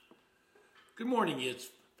Good morning, it's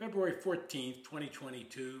February 14th,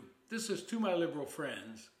 2022. This is To My Liberal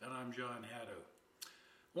Friends, and I'm John Haddo.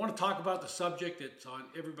 I want to talk about the subject that's on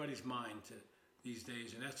everybody's mind these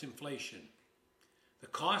days, and that's inflation. The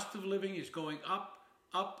cost of living is going up,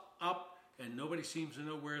 up, and nobody seems to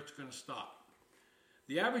know where it's going to stop.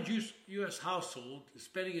 The average U.S. household is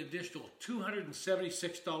spending an additional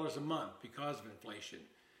 $276 a month because of inflation.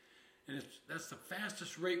 And that's the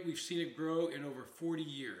fastest rate we've seen it grow in over 40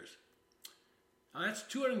 years. Now that's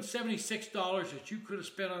 $276 that you could have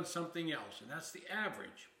spent on something else, and that's the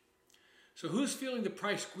average. So who's feeling the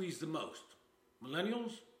price squeeze the most?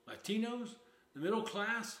 Millennials? Latinos? The middle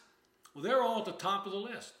class? Well, they're all at the top of the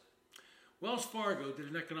list. Wells Fargo did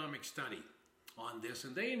an economic study on this,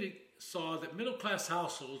 and they saw that middle class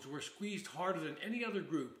households were squeezed harder than any other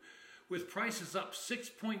group, with prices up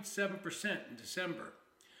 6.7% in December.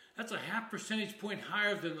 That's a half percentage point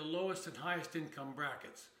higher than the lowest and highest income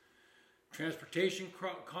brackets. Transportation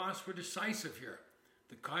costs were decisive here.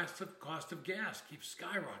 The cost of gas keeps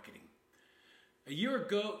skyrocketing. A year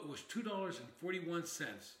ago, it was $2.41,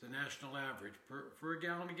 the national average for a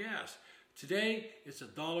gallon of gas. Today, it's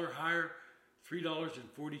 $1 higher,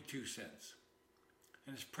 $3.42.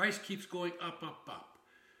 And its price keeps going up.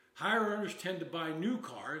 Higher earners tend to buy new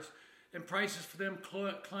cars, and prices for them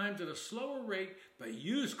climbed at a slower rate, but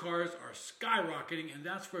used cars are skyrocketing, and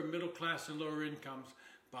that's where middle class and lower incomes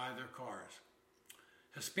buy their cars.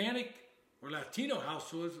 Hispanic or Latino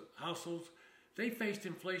households, they faced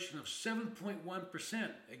inflation of 7.1%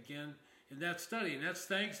 again in that study, and that's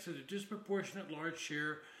thanks to the disproportionate large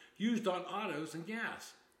share used on autos and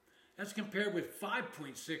gas. That's compared with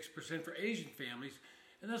 5.6% for Asian families,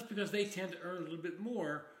 and that's because they tend to earn a little bit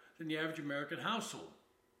more than the average American household.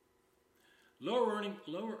 Lower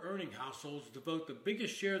earning households devote the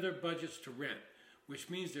biggest share of their budgets to rent, which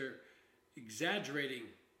means they're exaggerating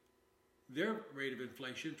their rate of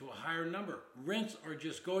inflation to a higher number. Rents are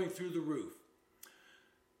just going through the roof.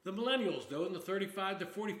 The millennials, though, in the 35 to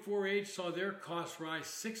 44 age, saw their costs rise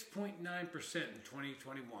 6.9% in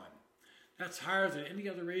 2021. That's higher than any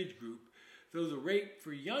other age group, though the rate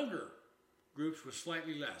for younger groups was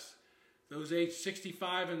slightly less. Those aged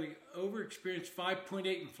 65 and over experienced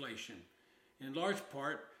 5.8% inflation. In large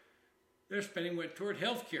part, their spending went toward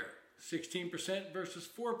health care, 16% versus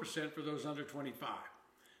 4% for those under 25.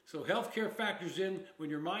 So health care factors in when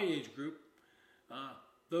you're my age group,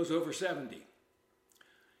 those over 70.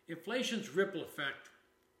 Inflation's ripple effect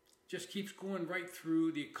just keeps going right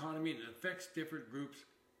through the economy, and it affects different groups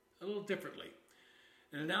a little differently.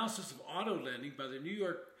 An analysis of auto lending by the New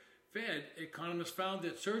York Fed economists found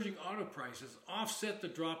that surging auto prices offset the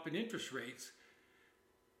drop in interest rates,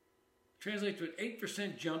 translate to an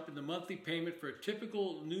 8% jump in the monthly payment for a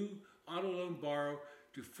typical new auto loan borrow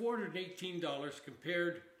to $418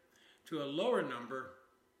 compared to a lower number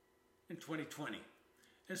in 2020.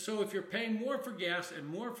 And so if you're paying more for gas and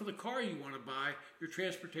more for the car you want to buy, your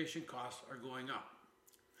transportation costs are going up.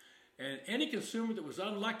 And any consumer that was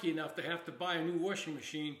unlucky enough to have to buy a new washing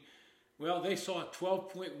machine, well, they saw a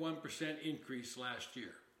 12.1% increase last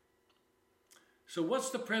year. So what's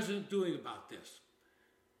the president doing about this?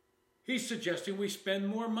 He's suggesting we spend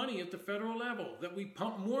more money at the federal level, that we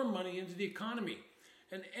pump more money into the economy.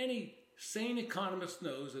 And any sane economist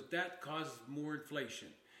knows that that causes more inflation.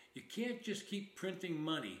 You can't just keep printing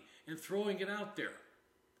money and throwing it out there.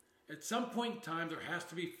 At some point in time, there has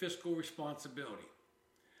to be fiscal responsibility.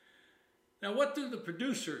 Now, what do the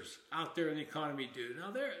producers out there in the economy do?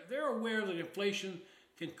 Now, they're aware that inflation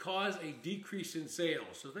can cause a decrease in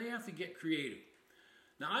sales, so they have to get creative.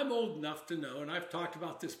 Now, I'm old enough to know, and I've talked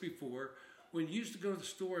about this before, when you used to go to the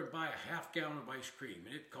store and buy a half gallon of ice cream,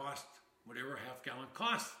 and it cost whatever a half gallon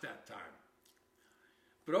cost at that time.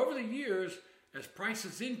 But over the years, as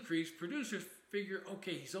prices increase, producers figure,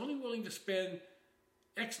 okay, he's only willing to spend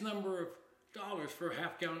X number of dollars for a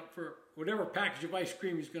half gallon, for whatever package of ice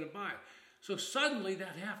cream he's going to buy. So suddenly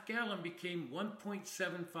that half gallon became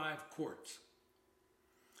 1.75 quarts.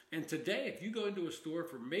 And today, if you go into a store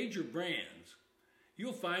for major brands,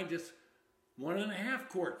 you'll find it's 1.5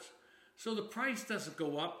 quarts. So the price doesn't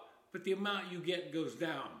go up, but the amount you get goes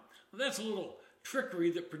down. Well, that's a little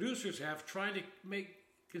trickery that producers have, trying to make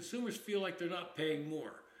consumers feel like they're not paying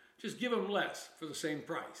more. Just give them less for the same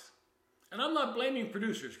price. And I'm not blaming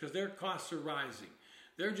producers because their costs are rising.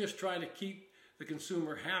 They're just trying to keep the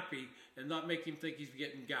consumer happy and not make him think he's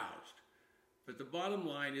getting gouged. But the bottom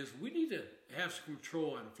line is we need to have some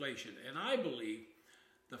control on inflation. And I believe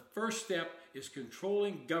the first step is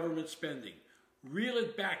controlling government spending. Reel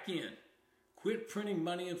it back in. Quit printing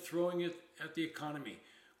money and throwing it at the economy.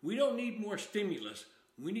 We don't need more stimulus.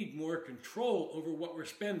 We need more control over what we're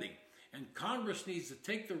spending. and Congress needs to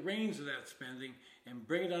take the reins of that spending and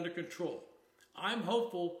bring it under control. I'm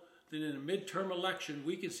hopeful that in a midterm election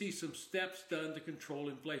we can see some steps done to control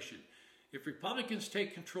inflation. If Republicans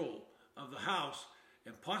take control of the House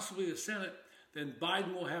and possibly the Senate, then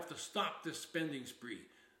Biden will have to stop this spending spree.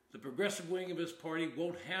 The progressive wing of his party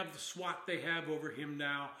won't have the swat they have over him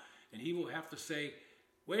now, and he will have to say,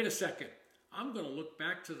 wait a second, I'm going to look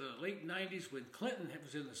back to the late 90s when Clinton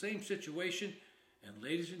was in the same situation, and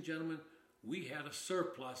ladies and gentlemen, we had a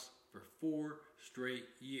surplus for 4 straight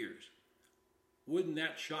years. Wouldn't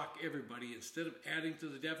that shock everybody? Instead of adding to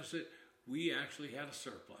the deficit, we actually had a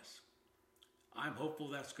surplus. I'm hopeful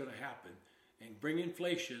that's going to happen and bring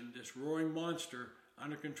inflation, this roaring monster,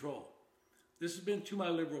 under control. This has been To My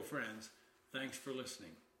Liberal Friends. Thanks for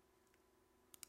listening.